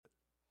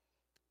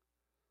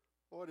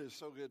Oh, it is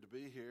so good to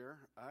be here.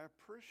 I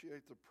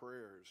appreciate the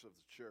prayers of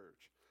the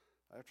church.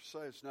 I have to say,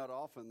 it's not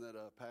often that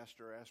a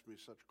pastor asks me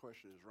such a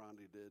question as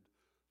Rondi did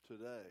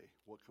today.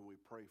 What can we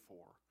pray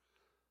for?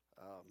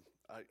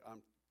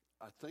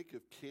 I think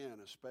of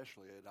Ken,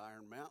 especially at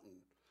Iron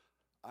Mountain.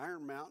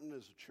 Iron Mountain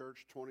is a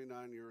church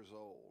 29 years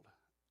old,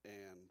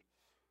 and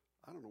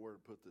I don't know where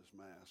to put this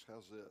mask.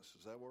 How's this?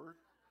 Does that work?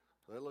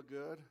 Does that look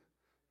good?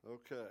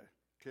 Okay.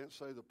 Can't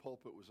say the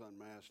pulpit was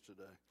unmasked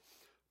today.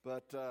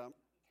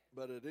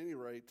 But at any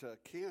rate,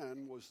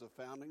 Ken was the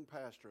founding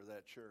pastor of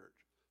that church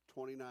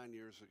 29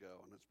 years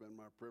ago, and it's been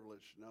my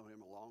privilege to know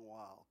him a long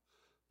while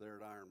there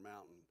at Iron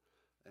Mountain.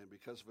 And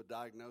because of a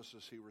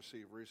diagnosis he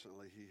received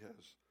recently, he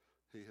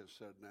has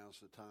said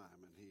now's the time,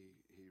 and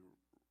he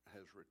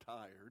has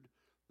retired.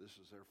 This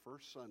is their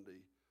first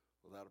Sunday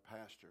without a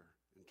pastor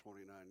in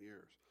 29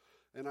 years.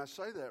 And I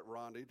say that,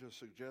 Rondi, to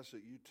suggest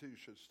that you too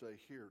should stay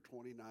here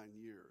 29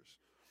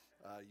 years.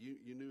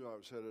 You knew I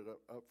was headed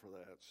up for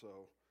that,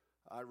 so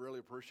I really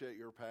appreciate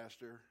your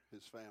pastor,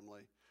 his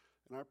family,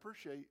 and I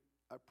appreciate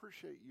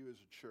you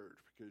as a church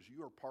because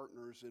you are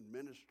partners in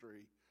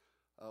ministry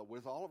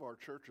with all of our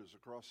churches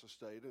across the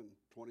state and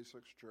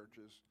 26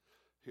 churches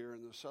here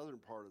in the southern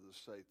part of the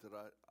state that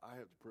I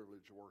have the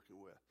privilege of working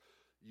with.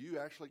 You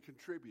actually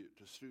contribute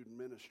to student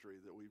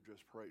ministry that we've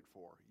just prayed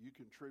for. You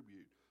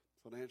contribute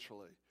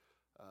financially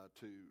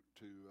to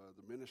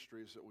the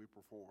ministries that we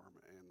perform,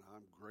 and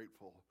I'm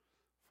grateful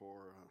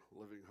for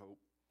Living Hope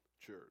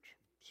Church.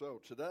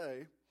 So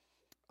today,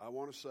 I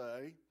want to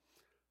say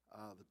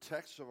the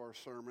text of our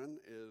sermon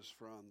is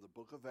from the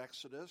book of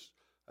Exodus.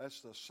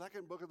 That's the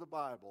second book of the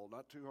Bible,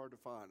 not too hard to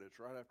find. It's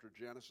right after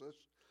Genesis.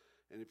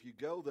 And if you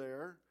go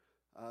there,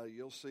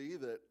 you'll see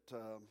that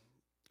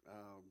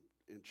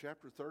in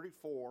chapter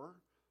 34,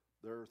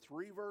 there are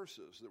three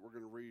verses that we're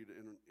going to read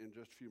in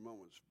just a few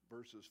moments,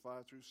 verses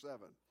 5 through 7.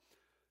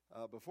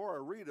 Before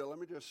I read it, let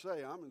me just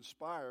say I'm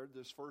inspired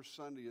this first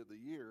Sunday of the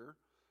year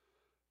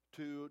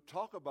to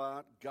talk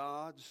about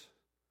God's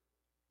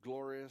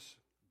glorious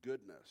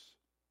goodness.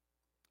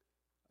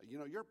 You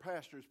know, your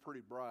pastor is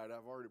pretty bright.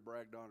 I've already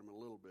bragged on him a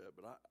little bit,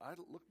 but I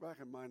look back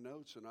at my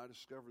notes and I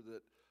discovered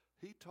that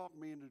he talked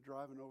me into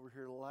driving over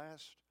here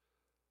last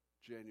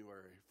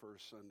January,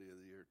 first Sunday of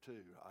the year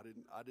too.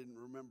 I didn't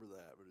remember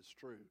that, but it's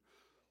true.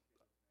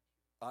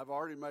 I've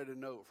already made a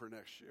note for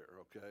next year,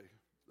 okay?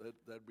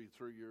 That'd be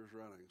 3 years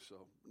running.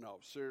 So, no,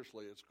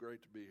 seriously, it's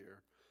great to be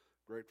here.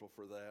 Grateful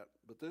for that.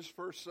 But this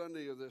first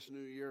Sunday of this new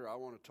year, I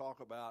want to talk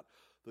about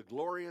the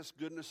glorious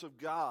goodness of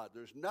God.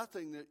 There's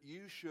nothing that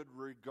you should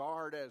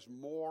regard as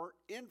more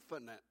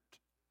infinite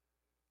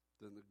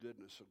than the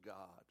goodness of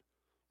God.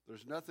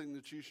 There's nothing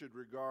that you should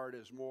regard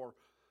as more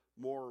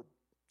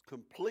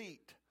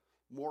complete,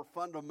 more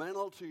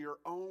fundamental to your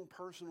own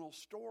personal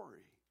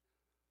story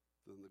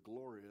than the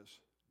glorious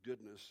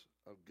goodness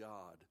of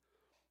God.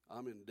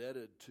 I'm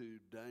indebted to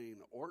Dane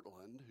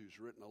Ortland, who's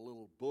written a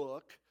little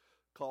book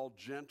called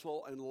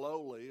Gentle and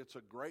Lowly. It's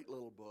a great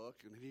little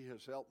book, and he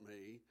has helped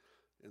me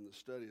in the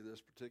study of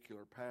this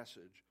particular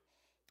passage.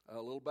 A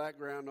little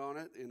background on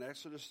it. In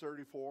Exodus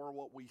 34,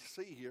 what we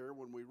see here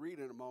when we read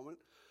in a moment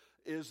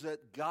is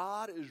that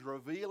God is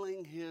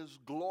revealing his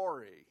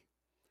glory,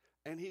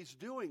 and he's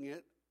doing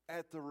it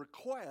at the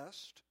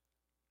request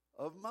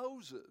of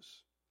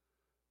Moses.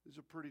 He's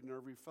a pretty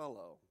nervy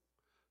fellow,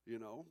 you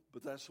know,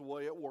 but that's the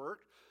way it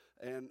worked.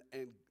 And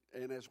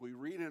as we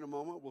read in a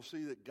moment, we'll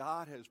see that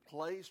God has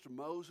placed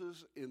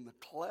Moses in the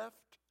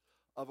cleft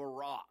of a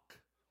rock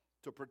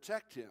to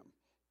protect him.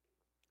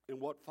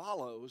 And what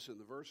follows in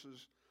the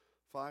verses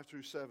 5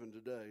 through 7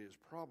 today is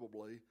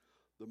probably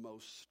the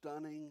most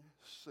stunning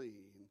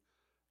scene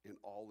in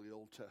all the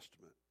Old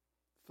Testament.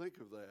 Think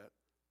of that.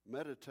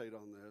 Meditate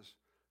on this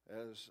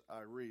as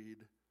I read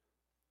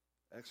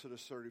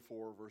Exodus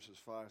 34, verses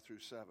 5 through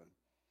 7.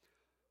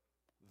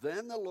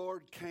 Then the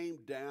Lord came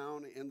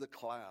down in the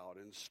cloud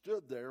and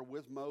stood there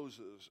with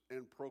Moses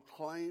and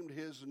proclaimed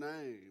his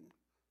name,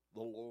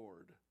 the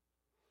Lord.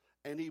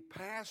 And he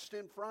passed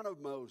in front of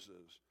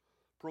Moses,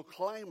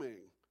 proclaiming,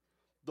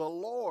 the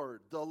Lord,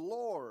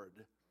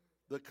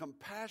 the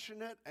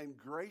compassionate and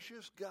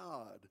gracious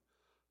God,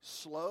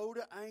 slow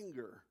to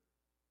anger,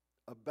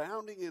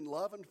 abounding in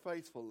love and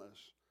faithfulness,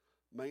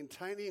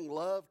 maintaining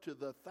love to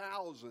the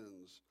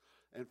thousands,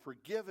 and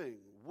forgiving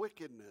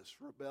wickedness,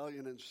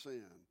 rebellion, and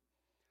sin.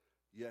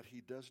 Yet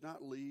he does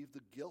not leave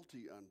the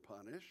guilty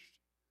unpunished.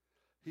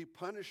 He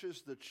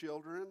punishes the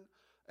children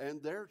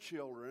and their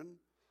children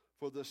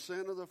for the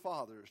sin of the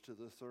fathers to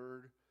the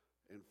third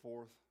and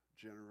fourth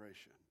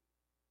generation.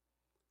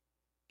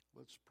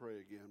 Let's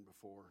pray again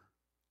before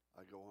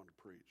I go on to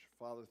preach.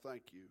 Father,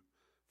 thank you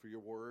for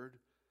your word.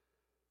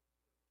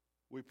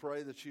 We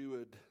pray that you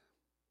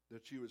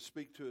would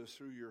speak to us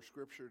through your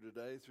scripture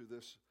today, through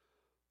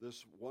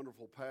this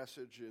wonderful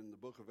passage in the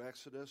book of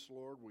Exodus,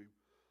 Lord.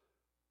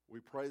 We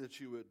pray that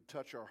you would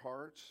touch our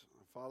hearts.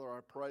 Father,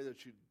 I pray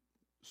that you'd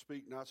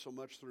speak not so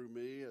much through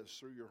me as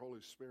through your Holy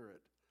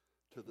Spirit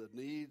to the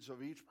needs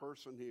of each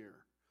person here.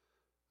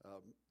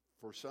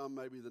 For some,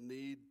 maybe the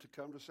need to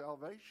come to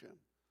salvation.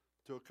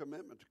 to a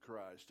commitment to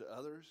Christ. To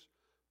others,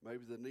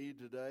 maybe the need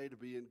today to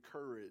be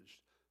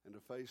encouraged and to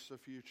face the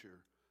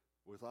future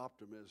with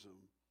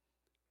optimism.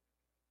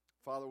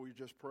 Father, we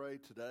just pray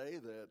today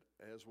that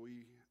as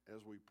we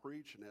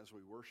preach and as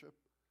we worship,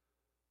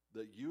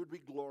 that you would be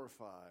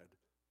glorified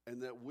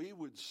and that we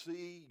would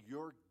see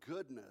your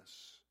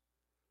goodness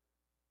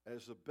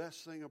as the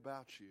best thing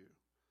about you.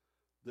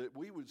 That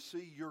we would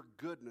see your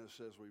goodness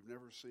as we've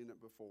never seen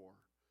it before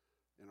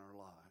in our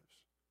lives.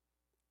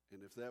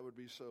 And if that would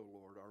be so,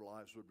 Lord, our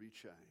lives would be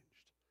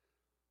changed.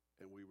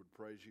 And we would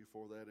praise you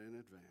for that in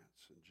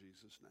advance. In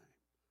Jesus' name,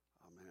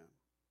 amen.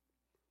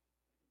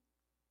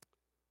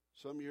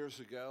 Some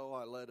years ago,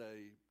 I led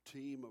a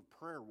team of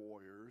prayer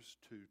warriors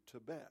to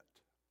Tibet.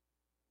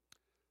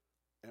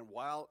 And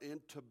while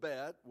in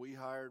Tibet, we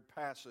hired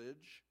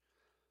passage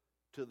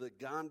to the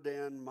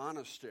Ganden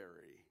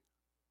Monastery,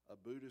 a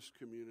Buddhist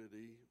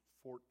community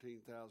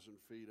 14,000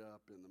 feet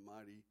up in the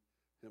mighty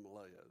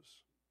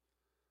Himalayas.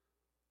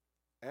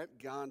 At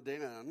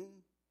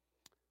Ganden,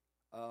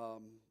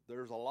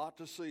 there's a lot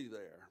to see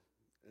there.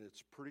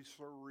 It's pretty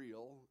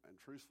surreal, and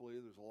truthfully,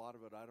 there's a lot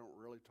of it I don't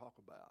really talk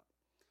about,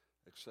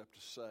 except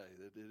to say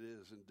that it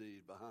is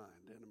indeed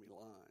behind enemy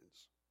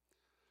lines.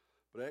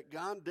 But at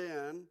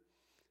Ganden,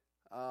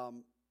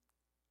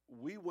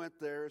 we went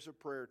there as a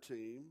prayer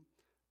team,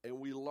 and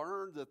we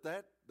learned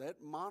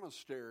that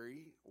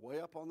monastery way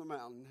up on the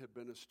mountain had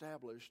been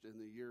established in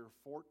the year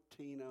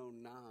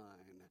 1409,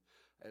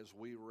 as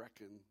we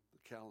reckon the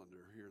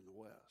calendar here in the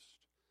West.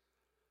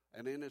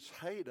 And in its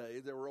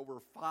heyday, there were over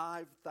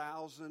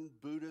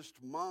 5,000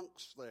 Buddhist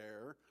monks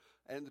there,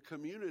 and the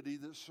community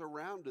that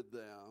surrounded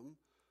them,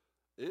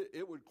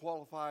 it would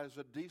qualify as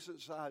a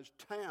decent-sized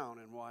town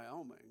in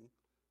Wyoming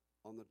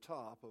on the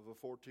top of a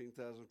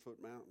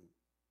 14,000-foot mountain.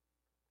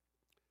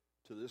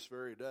 To this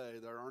very day,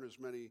 there aren't as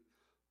many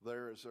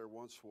there as there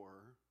once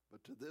were,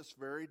 but to this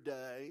very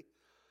day,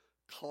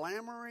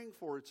 clamoring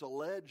for its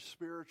alleged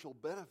spiritual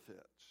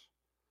benefits,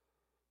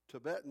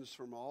 Tibetans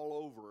from all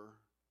over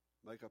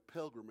make a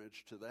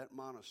pilgrimage to that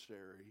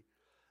monastery,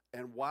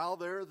 and while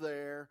they're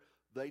there,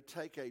 they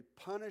take a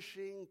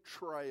punishing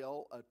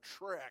trail, a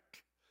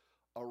trek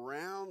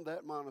around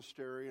that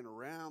monastery and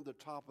around the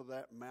top of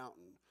that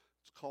mountain.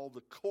 It's called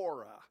the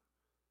Kora.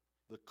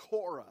 The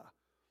Kora.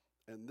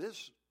 And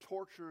this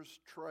torturous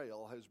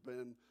trail has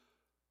been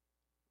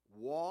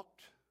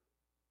walked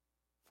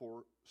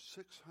for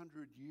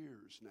 600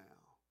 years now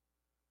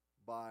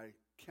by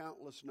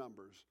countless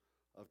numbers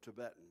of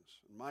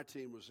Tibetans. And my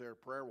team was there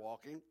prayer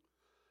walking,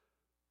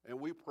 and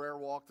we prayer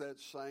walked that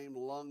same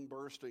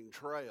lung-bursting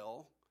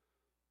trail,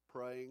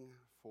 praying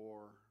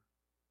for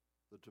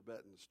the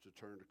Tibetans to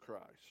turn to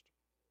Christ.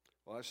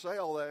 Well, I say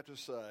all that to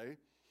say,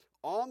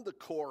 on the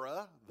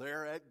Kora,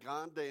 there at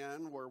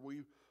Ganden, where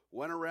we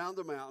went around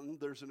the mountain,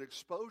 there's an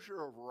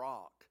exposure of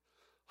rock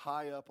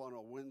high up on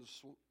a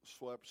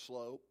wind-swept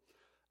slope.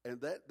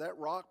 And that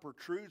rock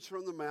protrudes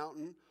from the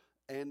mountain,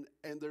 and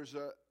there's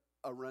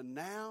a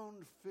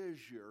renowned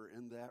fissure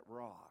in that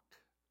rock,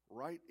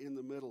 right in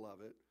the middle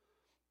of it.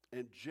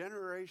 And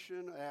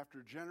generation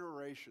after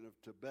generation of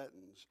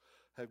Tibetans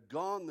have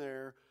gone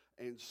there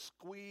and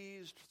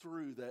squeezed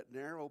through that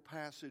narrow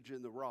passage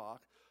in the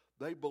rock.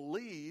 They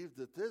believe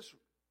that this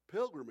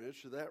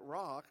pilgrimage to that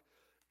rock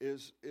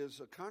is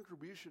a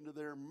contribution to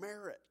their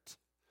merit,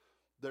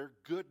 their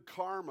good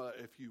karma,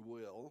 if you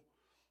will.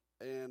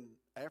 And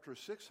after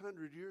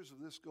 600 years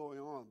of this going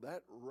on,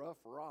 that rough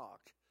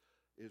rock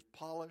is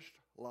polished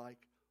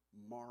like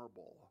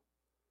marble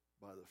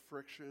by the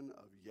friction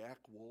of yak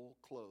wool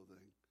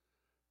clothing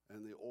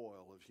and the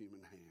oil of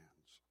human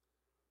hands.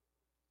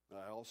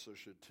 I also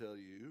should tell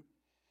you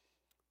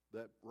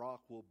that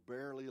rock will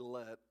barely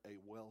let a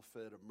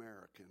well-fed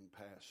American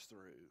pass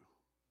through.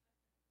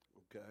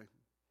 Okay?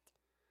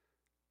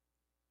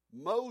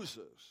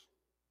 Moses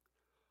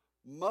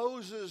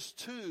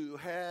too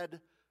had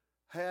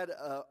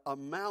a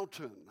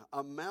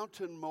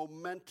mountain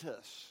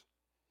momentous.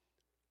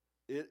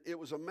 It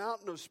was a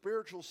mountain of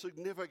spiritual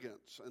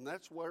significance, and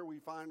that's where we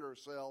find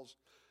ourselves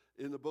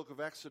in the book of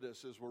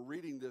Exodus as we're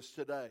reading this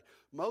today.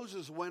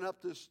 Moses went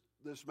up this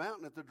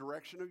mountain at the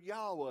direction of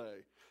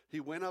Yahweh. He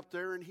went up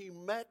there and he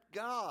met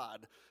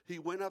God. He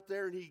went up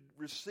there and he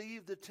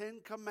received the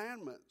 10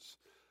 Commandments.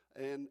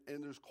 And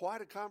there's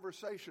quite a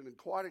conversation and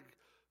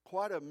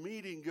quite a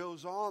meeting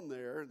goes on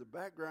there. And the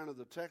background of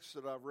the text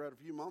that I've read a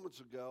few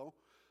moments ago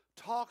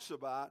talks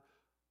about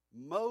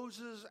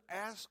Moses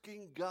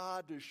asking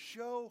God to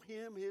show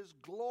him his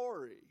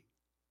glory.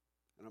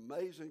 An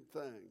amazing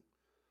thing.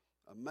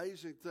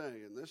 Amazing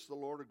thing. And this the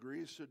Lord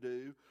agrees to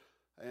do.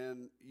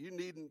 And you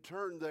needn't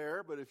turn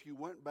there, but if you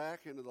went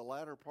back into the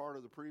latter part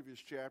of the previous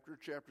chapter,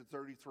 chapter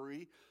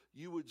 33,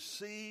 you would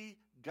see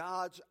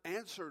God's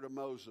answer to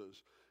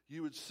Moses.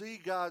 You would see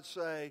God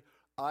say,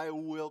 I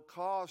will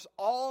cause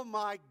all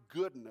my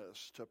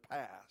goodness to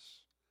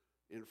pass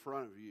in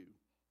front of you,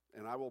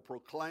 and I will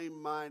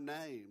proclaim my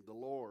name, the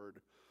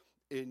Lord,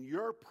 in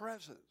your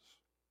presence.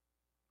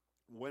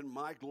 When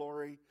my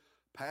glory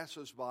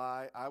passes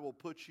by, I will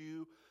put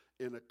you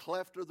in a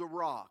cleft of the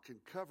rock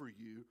and cover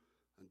you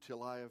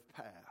until I have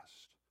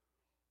passed.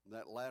 And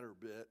that latter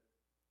bit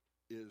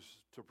is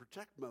to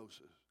protect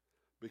Moses,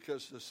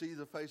 because to see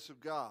the face of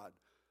God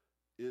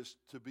is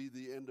to be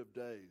the end of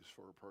days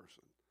for a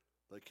person.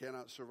 They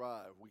cannot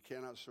survive. We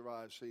cannot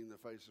survive seeing the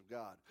face of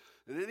God.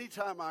 And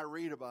anytime I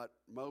read about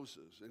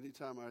Moses,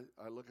 anytime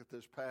I look at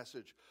this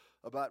passage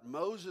about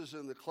Moses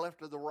in the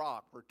cleft of the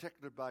rock,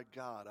 protected by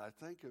God, I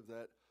think of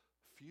that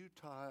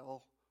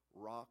futile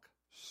rock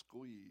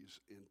squeeze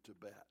in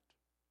Tibet.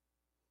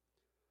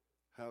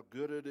 How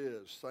good it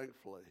is,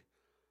 thankfully,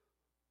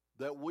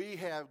 that we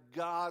have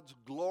God's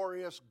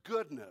glorious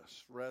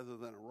goodness rather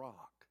than a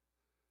rock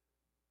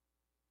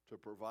to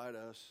provide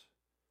us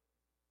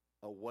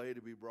a way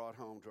to be brought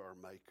home to our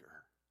Maker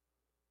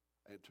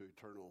and to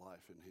eternal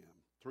life in Him.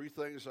 3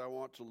 things I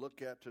want to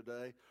look at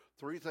today.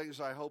 3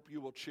 things I hope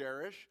you will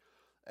cherish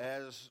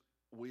as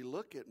we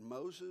look at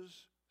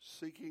Moses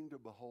seeking to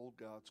behold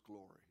God's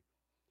glory.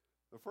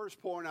 The first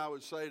point I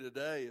would say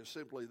today is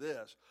simply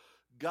this: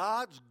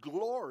 God's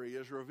glory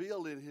is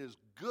revealed in His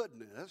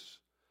goodness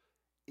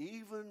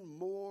even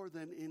more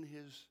than in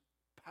His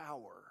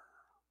power.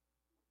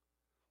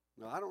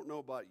 Now, I don't know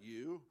about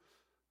you.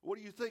 What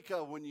do you think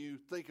of when you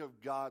think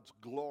of God's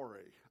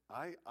glory?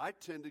 I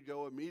tend to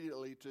go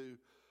immediately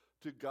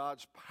to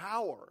God's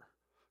power,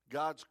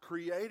 God's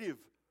creative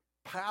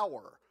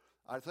power.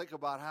 I think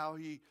about how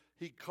He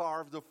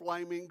carved the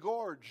Flaming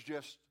Gorge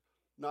just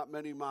not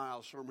many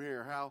miles from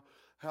here,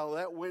 how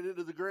that went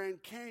into the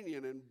Grand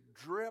Canyon, and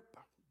drip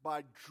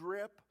by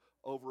drip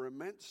over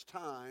immense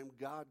time,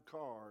 God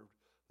carved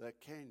that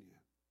canyon.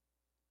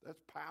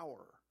 That's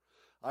power.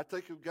 I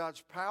think of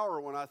God's power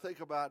when I think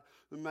about,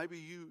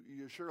 maybe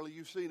surely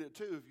you've seen it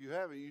too. If you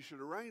haven't, you should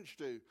arrange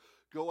to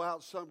go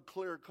out some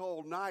clear,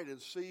 cold night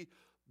and see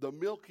the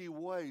Milky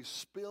Way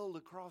spilled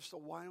across the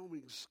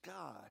Wyoming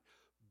sky.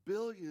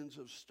 Billions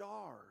of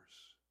stars.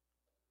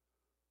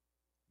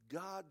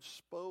 God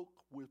spoke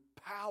with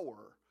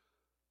power.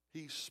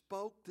 He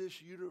spoke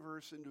this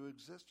universe into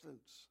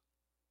existence.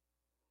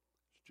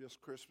 It's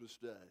just Christmas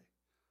Day.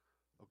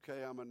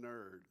 Okay, I'm a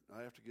nerd.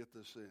 I have to get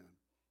this in.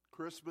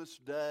 Christmas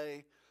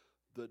Day,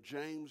 the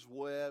James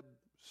Webb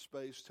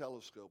Space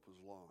Telescope was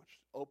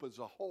launched. Opens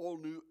a whole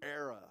new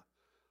era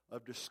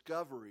of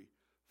discovery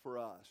for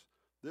us.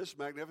 This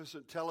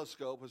magnificent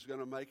telescope is going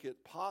to make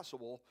it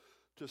possible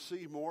to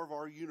see more of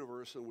our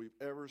universe than we've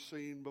ever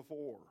seen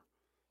before.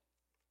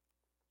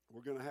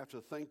 We're going to have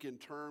to think in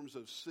terms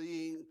of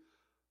seeing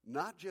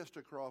not just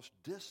across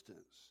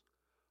distance,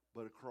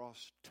 but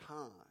across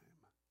time.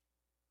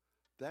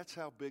 That's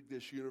how big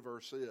this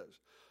universe is.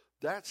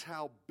 That's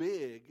how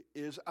big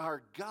is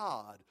our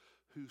God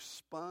who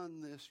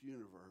spun this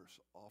universe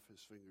off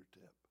His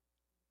fingertip.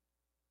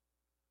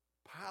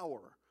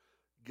 Power.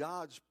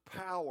 God's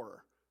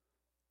power.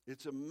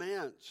 It's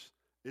immense.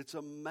 It's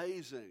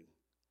amazing.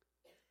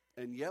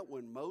 And yet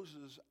when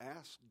Moses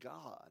asked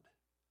God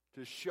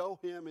to show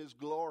him His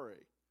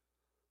glory,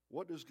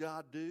 what does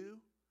God do?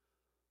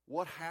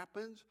 What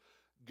happens?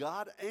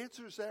 God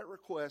answers that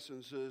request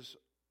and says,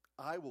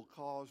 I will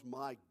cause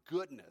my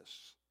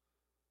goodness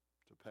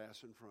to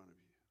pass in front of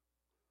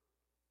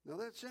you.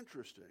 Now that's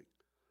interesting.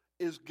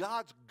 Is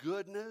God's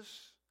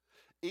goodness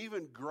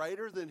even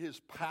greater than His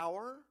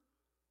power?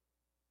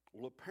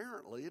 Well,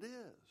 apparently it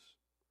is.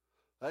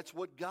 That's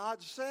what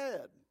God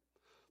said.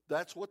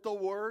 That's what the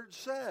Word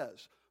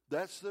says.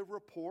 That's the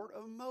report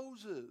of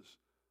Moses.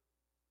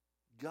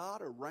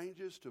 God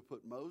arranges to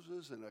put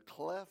Moses in a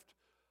cleft,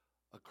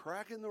 a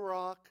crack in the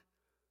rock,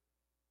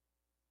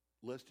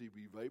 lest he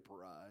be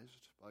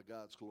vaporized by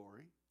God's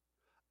glory.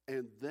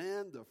 And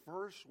then the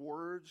first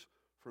words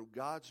from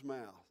God's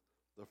mouth,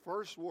 the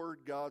first word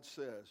God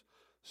says,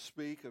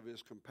 speak of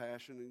His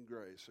compassion and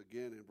grace.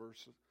 Again in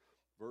verse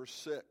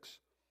 6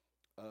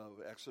 of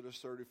Exodus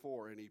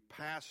 34. And He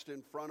passed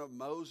in front of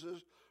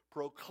Moses,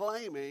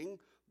 proclaiming,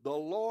 the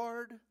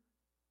Lord,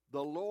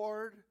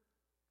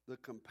 the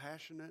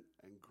compassionate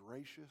and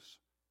gracious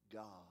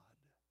God.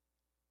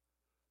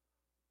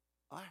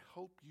 I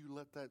hope you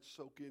let that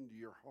soak into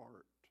your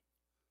heart.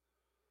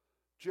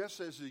 Just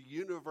as the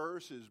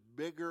universe is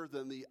bigger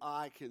than the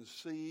eye can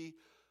see,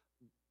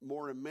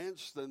 more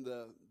immense than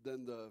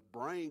the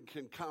brain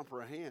can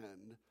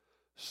comprehend,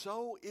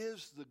 so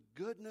is the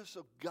goodness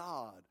of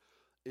God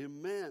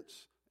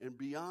immense and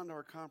beyond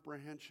our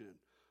comprehension.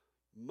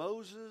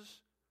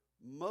 Moses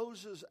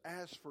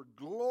asked for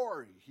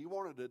glory. He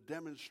wanted a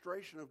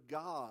demonstration of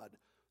God,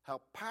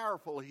 how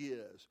powerful He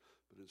is.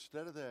 But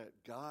instead of that,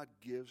 God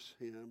gives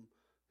him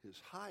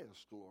His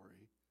highest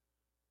glory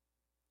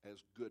as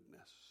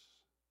goodness.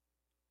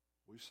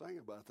 We sang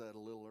about that a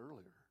little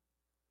earlier.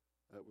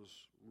 That was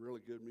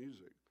really good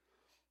music.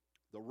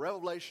 The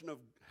revelation of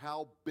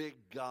how big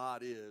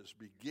God is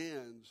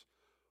begins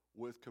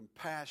with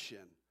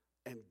compassion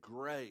and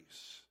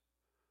grace.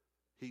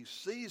 He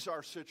sees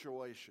our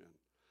situation,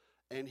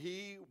 and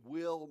He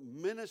will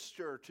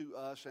minister to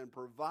us and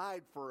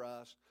provide for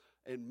us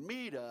and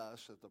meet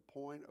us at the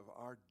point of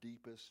our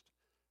deepest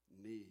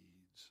needs.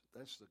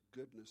 That's the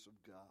goodness of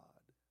God.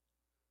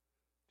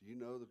 Do you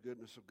know the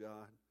goodness of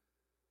God?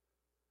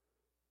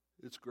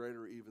 it's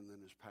greater even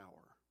than his power.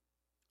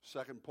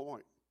 Second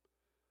point,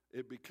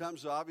 it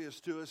becomes obvious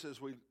to us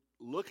as we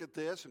look at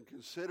this and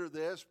consider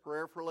this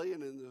prayerfully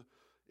and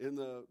in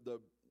the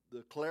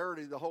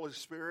clarity of the Holy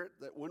Spirit,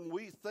 that when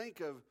we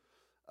think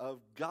of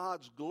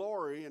God's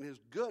glory and his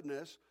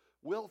goodness,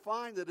 we'll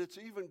find that it's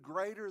even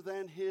greater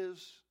than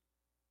his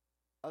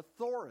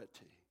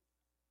authority.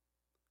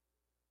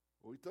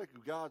 We think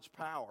of God's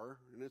power,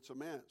 and it's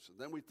immense. And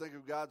then we think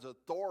of God's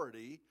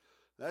authority.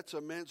 That's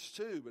immense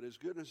too, but his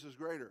goodness is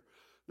greater.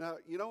 Now,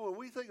 when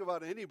we think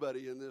about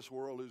anybody in this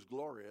world who's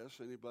glorious,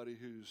 anybody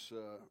who's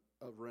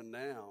of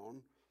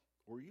renown,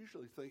 we're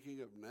usually thinking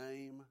of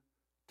name,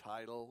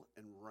 title,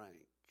 and rank.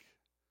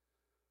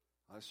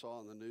 I saw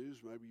in the news,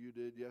 maybe you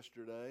did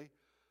yesterday,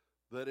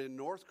 that in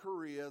North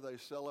Korea they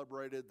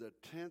celebrated the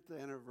 10th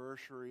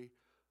anniversary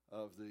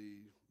of the,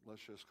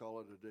 let's just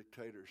call it a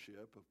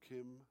dictatorship, of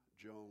Kim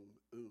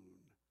Jong-un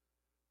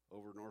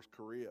over North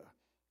Korea.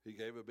 He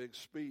gave a big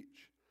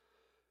speech.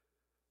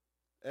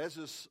 As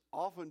is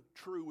often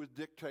true with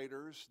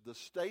dictators, the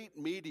state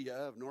media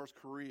of North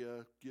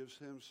Korea gives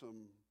him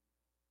some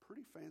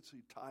pretty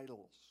fancy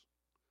titles.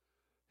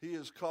 He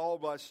is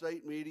called by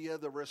state media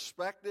the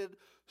respected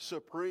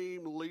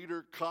supreme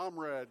leader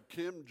comrade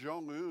Kim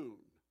Jong-un.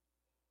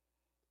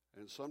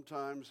 And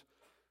sometimes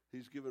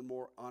he's given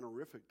more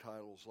honorific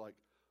titles like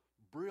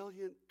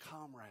brilliant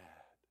comrade,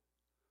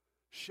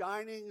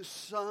 shining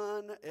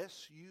sun,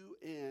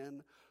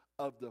 S-U-N,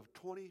 of the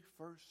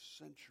 21st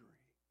century.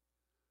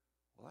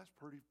 Well, that's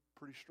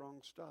pretty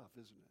strong stuff,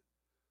 isn't it?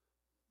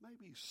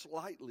 Maybe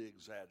slightly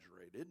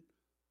exaggerated.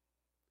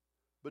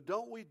 But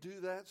don't we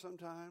do that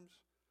sometimes?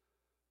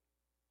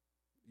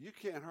 You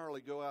can't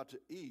hardly go out to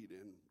eat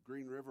in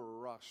Green River or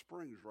Rock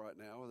Springs right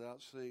now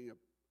without seeing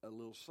a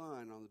little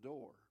sign on the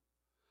door.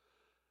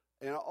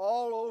 And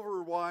all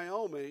over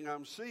Wyoming,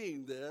 I'm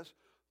seeing this.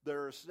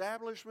 There are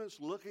establishments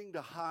looking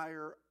to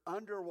hire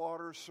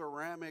underwater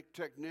ceramic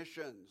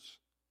technicians.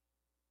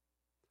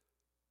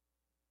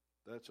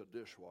 That's a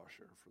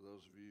dishwasher for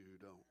those of you who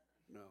don't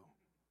know.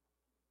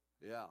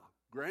 Yeah,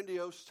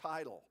 grandiose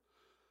title.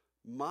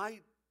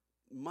 Might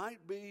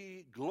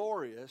be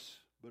glorious,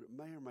 but it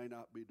may or may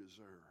not be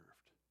deserved.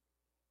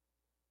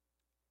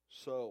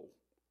 So,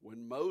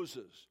 when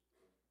Moses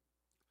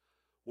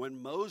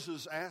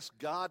asked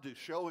God to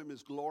show him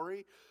his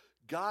glory,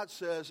 God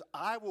says,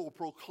 I will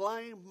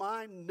proclaim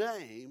my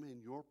name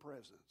in your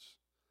presence.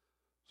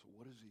 So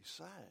what does he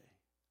say?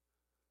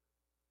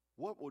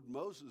 What would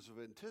Moses have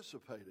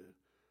anticipated?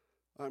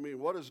 I mean,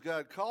 what does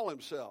God call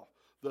himself?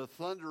 The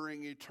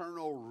thundering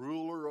eternal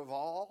ruler of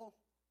all?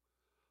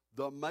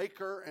 The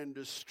maker and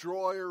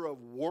destroyer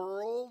of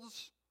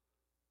worlds?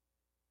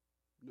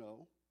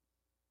 No.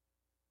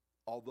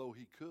 Although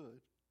he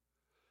could.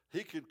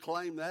 He could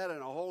claim that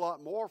and a whole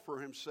lot more for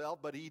himself,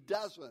 but he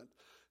doesn't.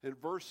 And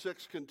verse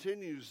 6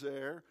 continues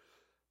there.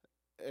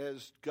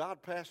 As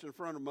God passed in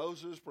front of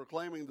Moses,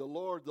 proclaiming the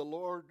Lord,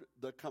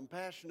 the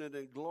compassionate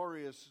and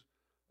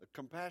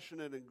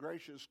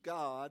gracious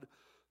God,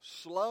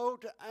 slow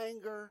to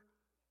anger,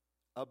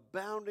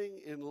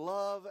 abounding in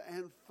love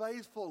and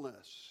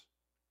faithfulness.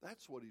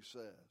 That's what he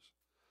says.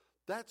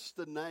 That's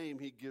the name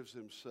he gives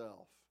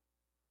himself.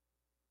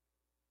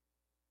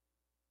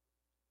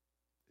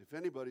 If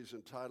anybody's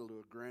entitled to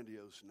a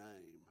grandiose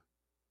name,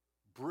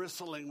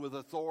 bristling with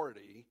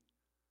authority,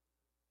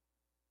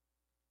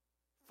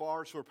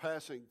 far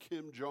surpassing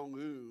Kim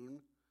Jong-un,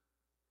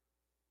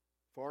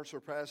 far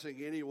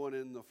surpassing anyone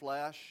in the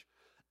flesh,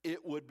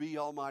 it would be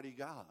Almighty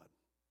God.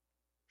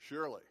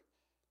 Surely.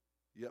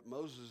 Yet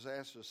Moses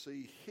asked to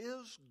see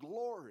his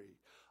glory,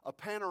 a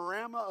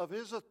panorama of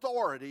his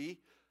authority,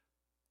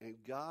 and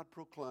God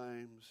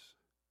proclaims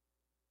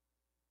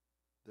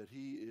that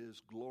he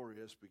is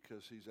glorious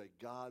because he's a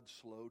God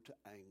slow to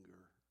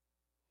anger.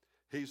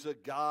 He's a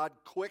God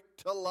quick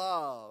to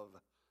love,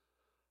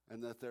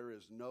 and that there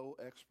is no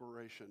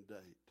expiration date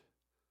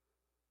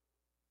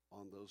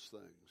on those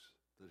things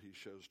that he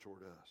shows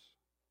toward us.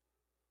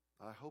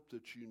 I hope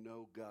that you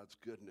know God's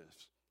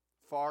goodness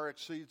far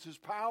exceeds his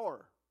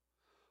power,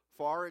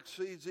 far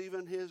exceeds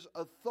even his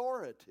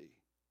authority.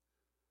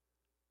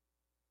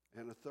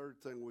 And a third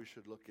thing we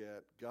should look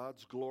at,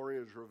 God's glory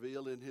is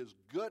revealed in his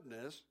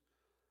goodness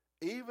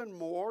even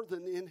more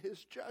than in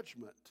his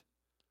judgment.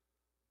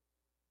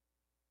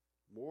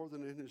 More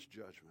than in his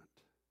judgment.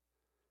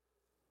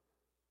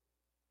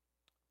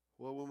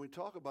 Well, when we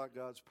talk about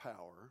God's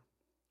power,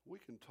 we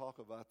can talk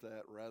about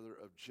that rather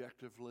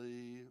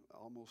objectively,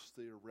 almost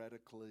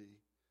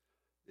theoretically.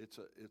 It's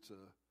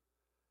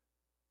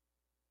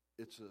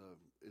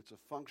a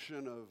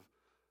function of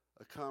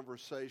a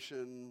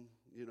conversation,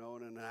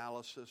 an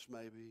analysis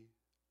maybe.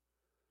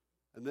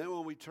 And then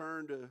when we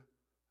turn to,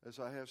 as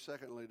I have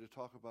secondly, to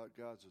talk about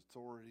God's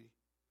authority,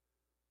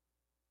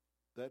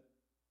 that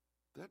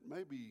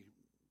maybe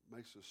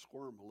makes us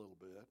squirm a little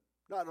bit.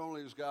 Not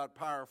only is God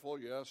powerful,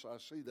 yes, I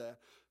see that,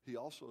 he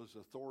also has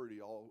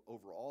authority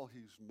over all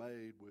he's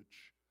made,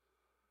 which,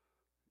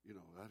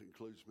 that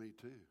includes me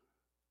too.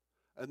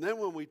 And then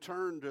when we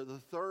turn to the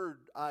third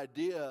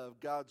idea of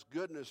God's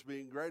goodness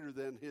being greater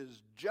than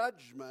his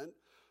judgment,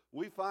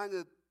 we find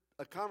that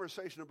a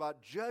conversation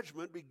about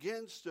judgment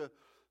begins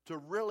to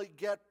really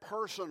get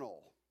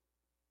personal.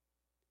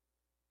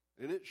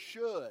 And it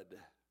should.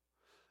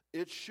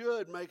 It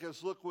should make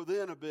us look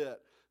within a bit.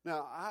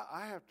 Now,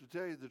 I have to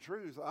tell you the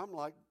truth. I'm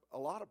like a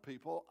lot of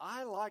people.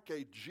 I like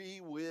a gee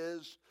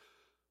whiz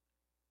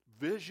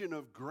vision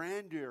of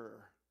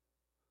grandeur.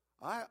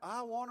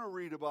 I want to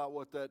read about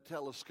what that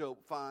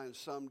telescope finds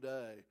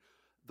someday.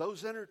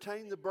 Those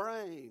entertain the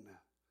brain,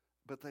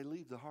 but they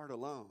leave the heart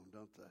alone,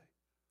 don't they?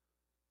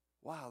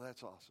 Wow,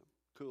 that's awesome.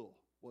 Cool.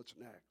 What's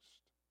next?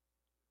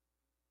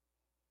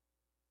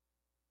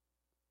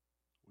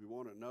 We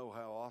want to know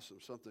how awesome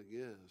something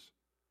is,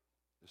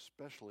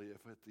 especially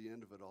if at the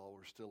end of it all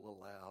we're still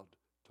allowed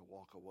to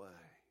walk away.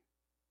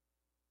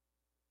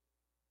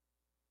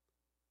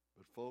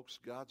 But folks,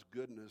 God's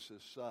goodness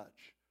is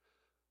such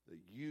that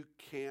you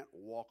can't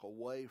walk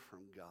away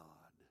from God.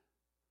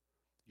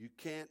 You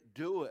can't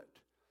do it.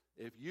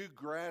 If you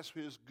grasp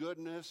his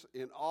goodness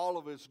in all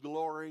of its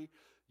glory,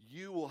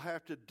 you will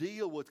have to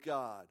deal with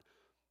God.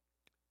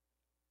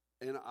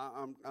 And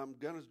I'm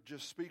going to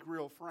just speak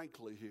real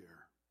frankly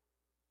here.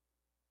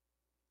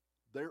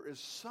 There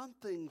is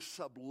something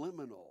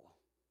subliminal.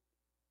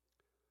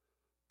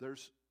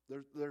 There's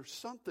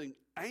something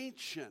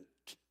ancient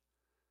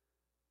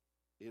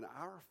in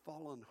our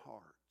fallen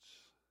hearts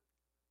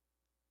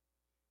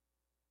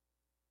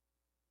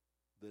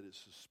that is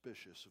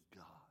suspicious of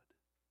God.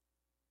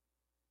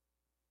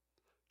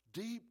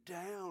 Deep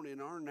down in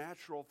our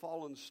natural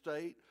fallen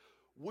state,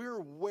 we're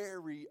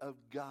wary of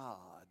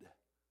God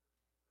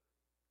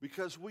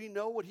because we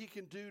know what he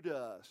can do to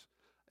us.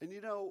 And you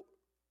know,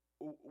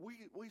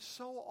 we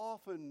so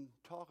often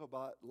talk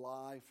about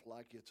life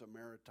like it's a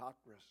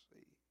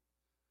meritocracy.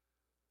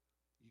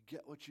 You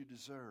get what you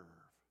deserve.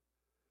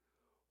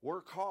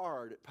 Work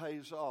hard, it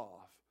pays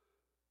off.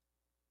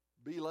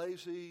 Be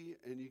lazy,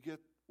 and you get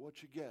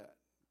what you get.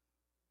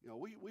 You know,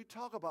 we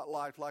talk about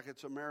life like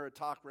it's a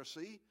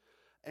meritocracy,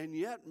 and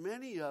yet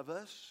many of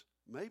us,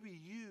 maybe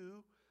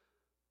you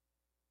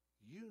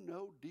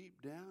know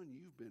deep down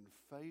you've been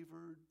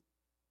favored,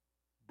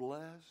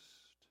 blessed,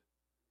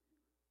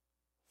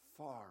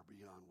 far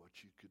beyond what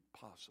you could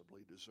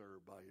possibly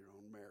deserve by your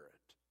own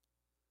merit.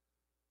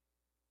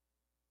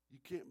 You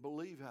can't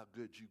believe how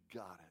good you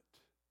got it.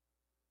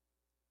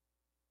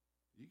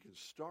 You can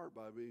start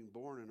by being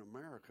born in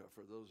America,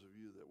 for those of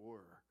you that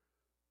were.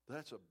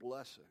 That's a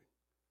blessing.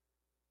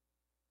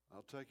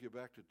 I'll take you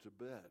back to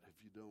Tibet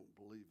if you don't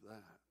believe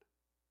that.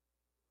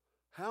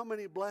 How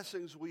many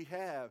blessings we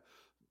have,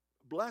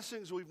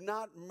 blessings we've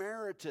not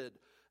merited,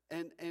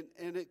 and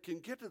it can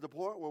get to the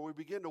point where we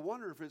begin to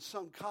wonder if it's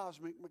some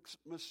cosmic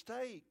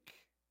mistake.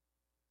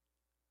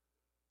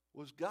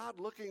 Was God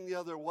looking the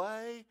other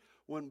way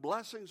when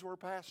blessings were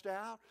passed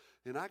out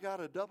and I got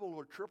a double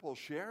or triple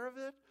share of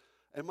it?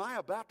 Am I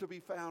about to be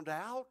found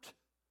out?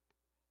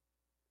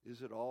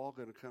 Is it all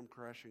going to come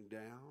crashing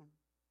down?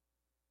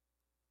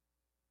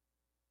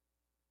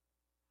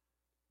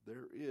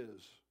 There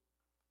is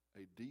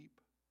a deep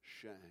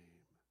shame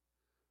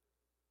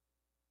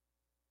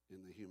in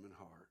the human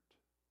heart.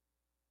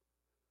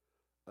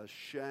 A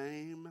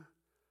shame,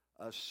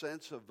 a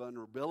sense of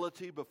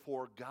vulnerability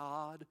before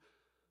God.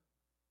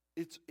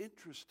 It's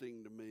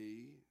interesting to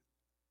me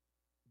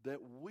that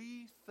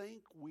we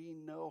think we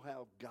know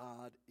how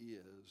God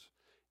is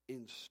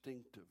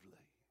instinctively.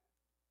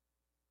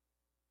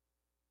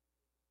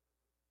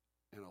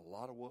 And a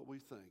lot of what we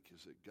think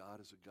is that God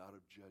is a God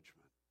of judgment.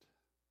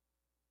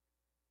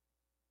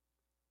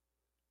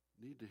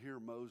 You need to hear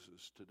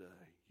Moses today.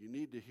 You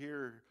need to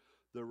hear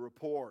the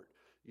report.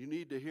 You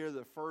need to hear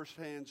the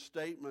firsthand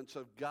statements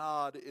of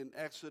God in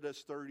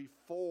Exodus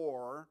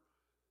 34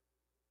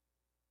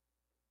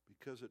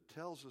 because it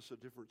tells us a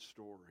different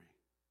story.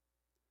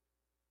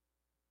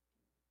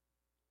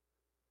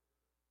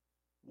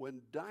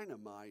 When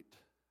dynamite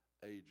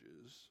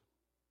ages,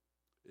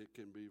 it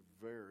can be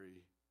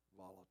very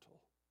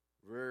volatile,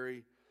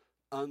 very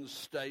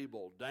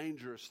unstable,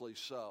 dangerously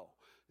so.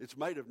 It's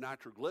made of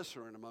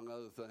nitroglycerin, among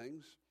other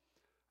things,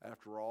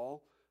 after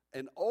all.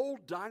 And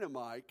old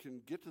dynamite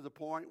can get to the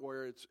point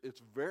where it's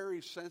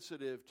very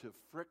sensitive to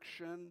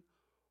friction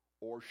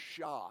or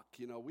shock.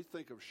 You know, we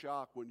think of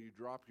shock when you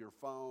drop your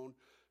phone.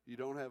 You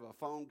don't have a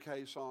phone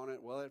case on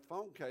it. Well, that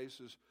phone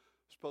case is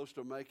supposed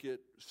to make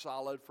it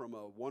solid from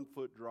a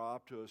 1-foot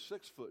drop to a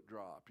 6-foot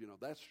drop. You know,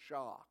 that's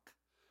shock.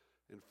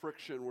 And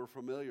friction we're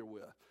familiar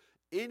with.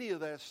 Any of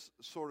that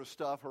sort of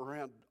stuff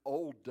around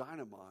old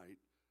dynamite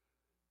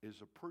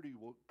is a pretty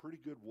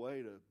good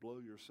way to blow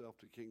yourself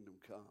to kingdom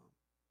come.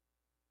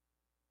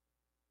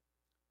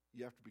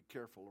 You have to be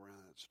careful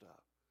around that stuff.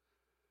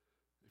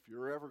 If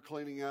you're ever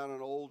cleaning out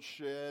an old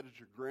shed at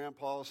your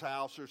grandpa's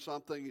house or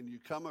something and you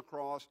come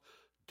across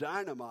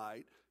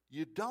dynamite,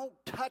 you don't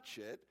touch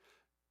it.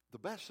 The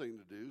best thing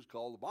to do is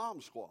call the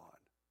bomb squad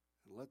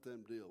and let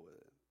them deal with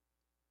it.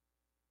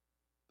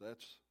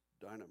 That's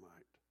dynamite.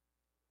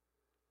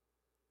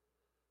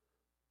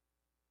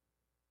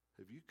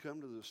 Have you come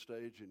to the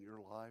stage in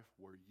your life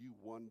where you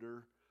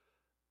wonder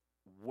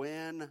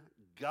when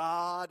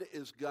God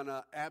is going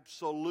to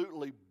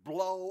absolutely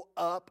blow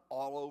up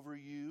all over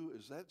you?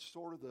 Is that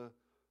sort of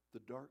the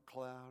dark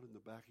cloud in the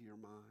back of your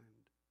mind?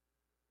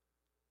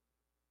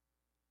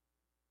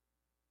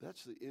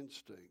 That's the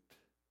instinct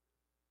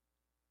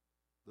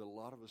that a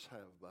lot of us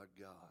have about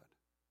God.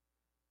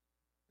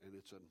 And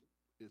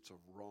it's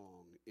a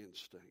wrong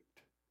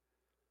instinct.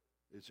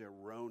 It's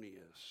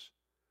erroneous.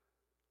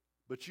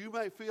 But you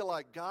may feel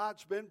like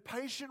God's been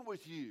patient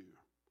with you,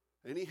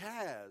 and He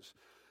has.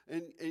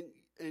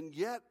 And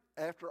yet,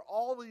 after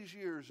all these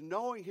years,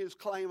 knowing His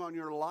claim on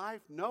your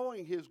life,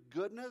 knowing His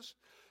goodness,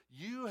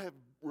 you have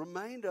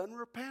remained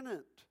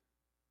unrepentant.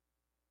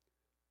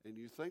 And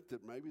you think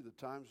that maybe the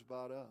time's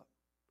about up.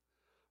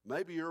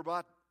 Maybe you're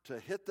about to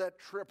hit that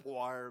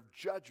tripwire of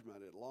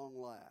judgment at long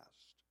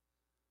last.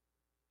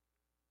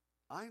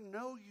 I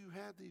know you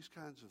have these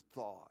kinds of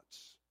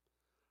thoughts,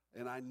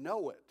 and I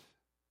know it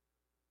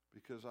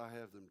because I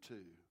have them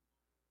too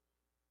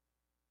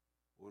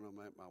when I'm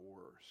at my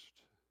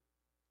worst.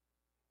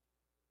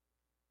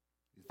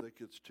 You think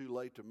it's too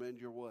late to mend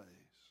your ways.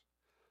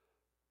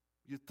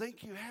 You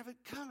think you have it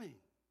coming.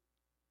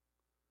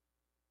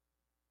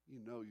 You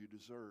know you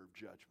deserve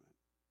judgment,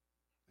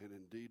 and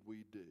indeed we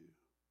do.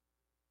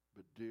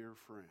 But dear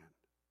friend,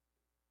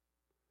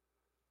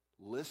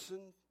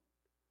 listen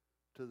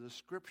to the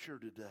scripture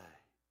today.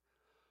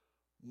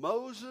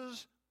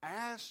 Moses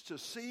asked to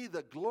see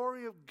the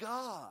glory of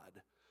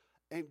God,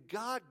 and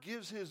God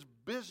gives His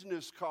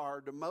business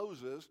card to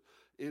Moses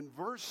in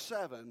verse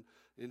 7,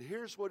 and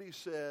here's what He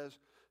says.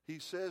 He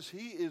says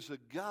He is a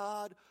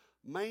God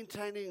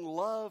maintaining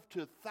love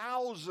to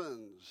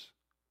thousands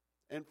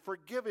and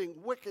forgiving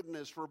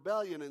wickedness,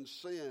 rebellion, and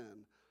sin.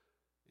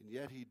 And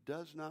yet He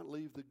does not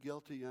leave the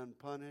guilty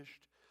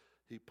unpunished.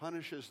 He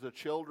punishes the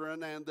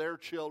children and their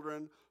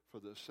children for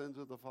the sins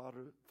of the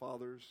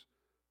fathers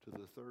to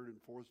the third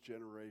and fourth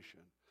generation.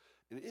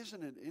 And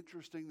isn't it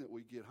interesting that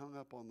we get hung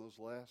up on those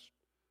last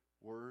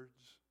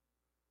words?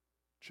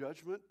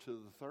 Judgment to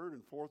the third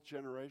and fourth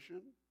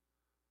generation?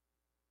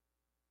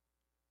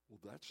 Well,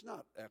 that's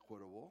not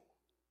equitable.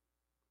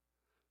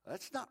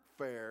 That's not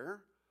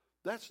fair.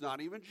 That's not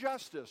even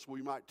justice,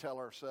 we might tell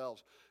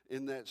ourselves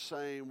in that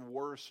same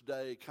worst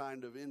day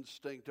kind of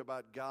instinct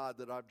about God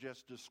that I've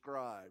just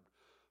described.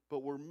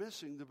 But we're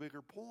missing the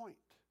bigger point.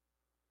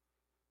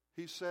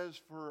 He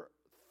says for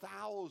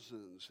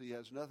thousands, He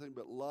has nothing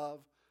but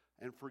love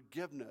and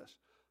forgiveness.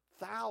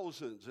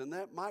 Thousands, and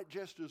that might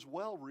just as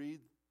well read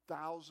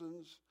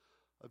thousands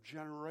of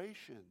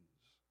generations.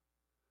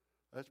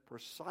 That's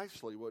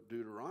precisely what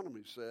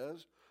Deuteronomy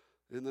says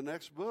in the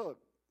next book.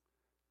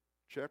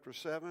 Chapter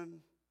 7,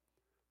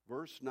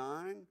 verse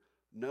 9.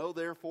 Know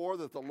therefore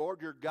that the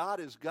Lord your God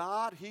is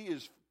God. He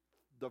is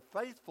the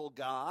faithful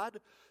God,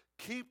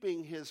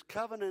 keeping His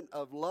covenant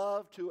of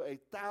love to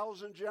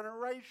 1,000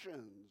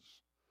 generations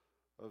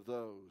of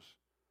those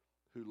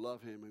who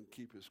love Him and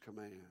keep His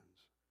commands.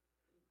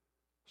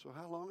 So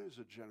how long is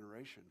a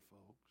generation,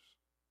 folks?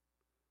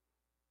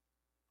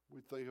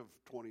 We think of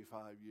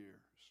 25 years.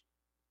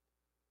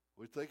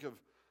 We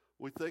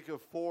think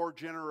of 4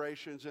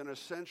 generations in a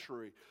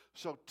century.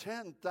 So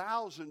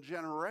 10,000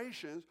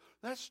 generations,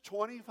 that's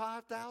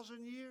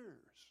 25,000 years.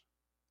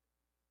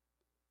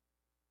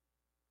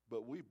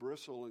 But we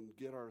bristle and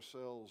get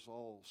ourselves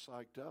all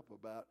psyched up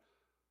about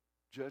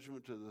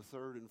judgment to the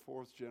third and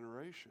fourth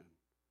generation.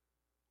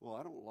 Well,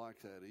 I don't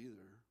like that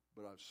either,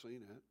 but I've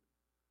seen it.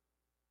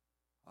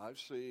 I've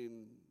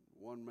seen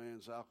one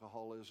man's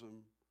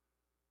alcoholism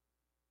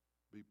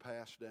be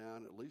passed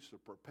down, at least a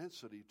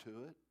propensity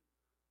to it,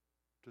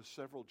 to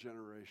several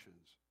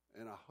generations,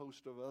 and a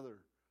host of other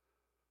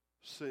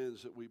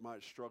sins that we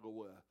might struggle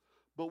with.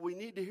 But we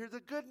need to hear the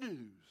good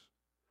news.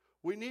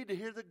 We need to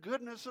hear the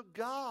goodness of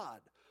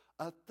God.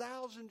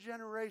 1,000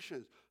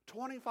 generations,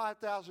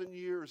 25,000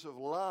 years of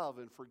love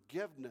and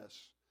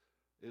forgiveness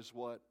is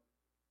what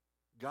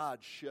God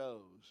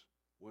shows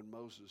when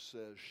Moses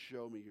says,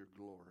 show me your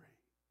glory.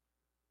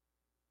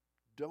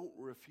 Don't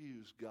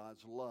refuse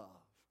God's love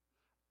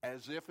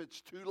as if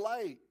it's too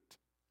late.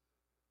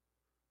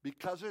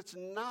 Because it's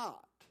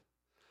not.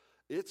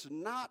 It's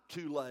not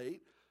too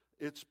late.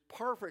 It's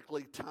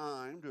perfectly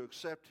timed to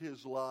accept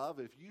His love.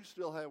 If you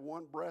still have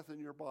one breath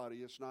in your body,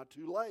 it's not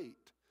too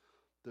late.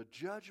 The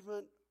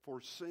judgment for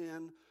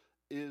sin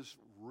is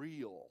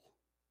real.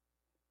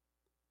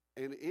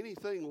 And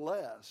anything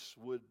less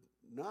would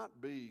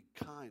not be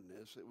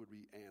kindness, it would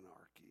be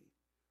anarchy.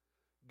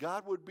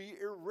 God would be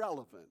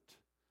irrelevant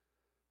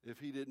if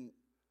He didn't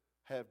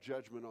have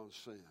judgment on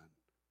sin.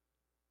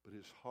 But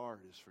His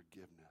heart is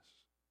forgiveness.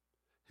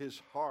 His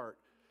heart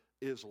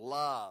is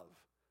love.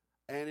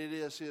 And it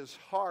is His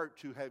heart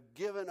to have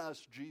given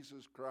us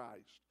Jesus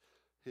Christ,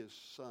 His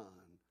Son.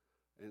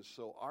 And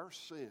so our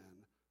sin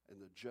and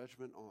the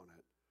judgment on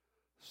it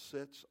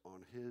sits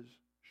on His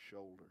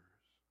shoulders.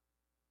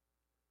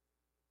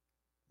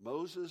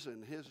 Moses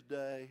in his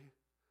day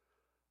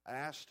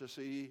asked to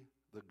see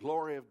the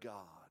glory of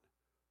God.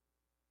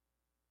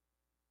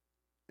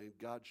 And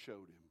God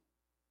showed him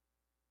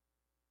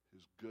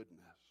his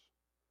goodness.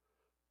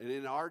 And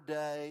in our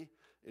day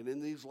and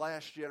in these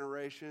last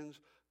generations,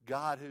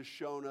 God has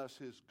shown us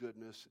his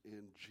goodness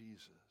in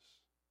Jesus.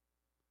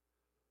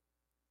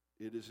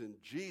 It is in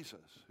Jesus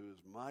who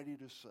is mighty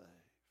to save.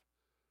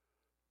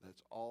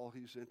 That's all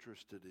he's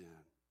interested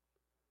in.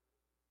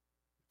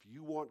 If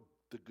you want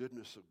the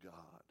goodness of God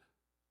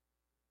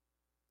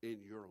in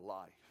your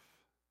life,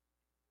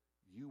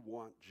 you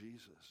want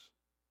Jesus.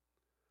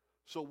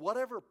 So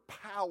whatever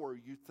power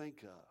you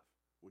think of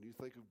when you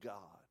think of God,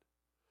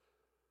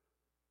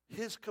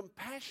 his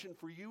compassion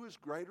for you is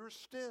greater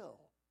still.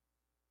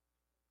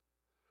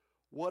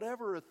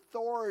 Whatever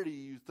authority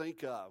you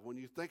think of when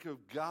you think of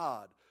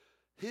God,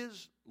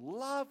 his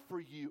love for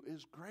you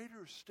is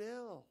greater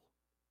still.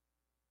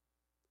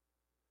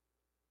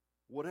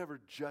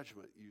 Whatever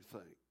judgment you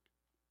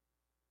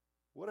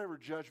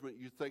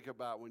think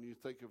about when you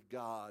think of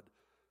God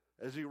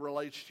as he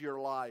relates to your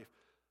life,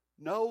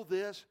 know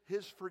this,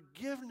 his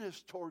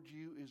forgiveness toward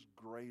you is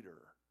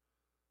greater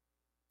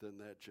than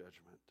that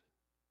judgment.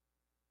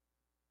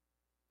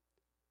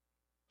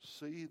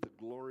 See the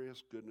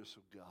glorious goodness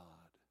of God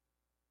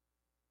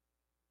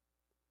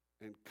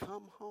and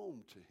come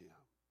home to him.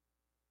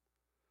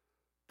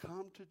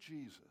 Come to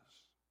Jesus.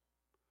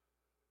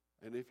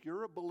 And if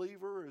you're a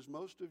believer, as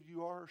most of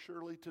you are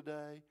surely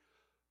today,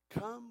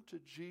 come to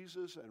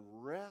Jesus and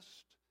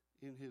rest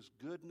in his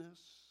goodness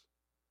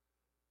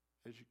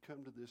as you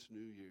come to this new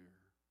year.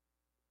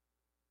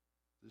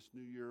 This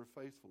new year of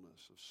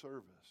faithfulness, of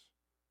service,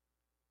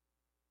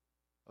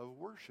 of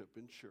worship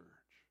in church.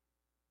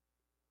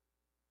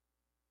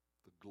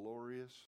 The glorious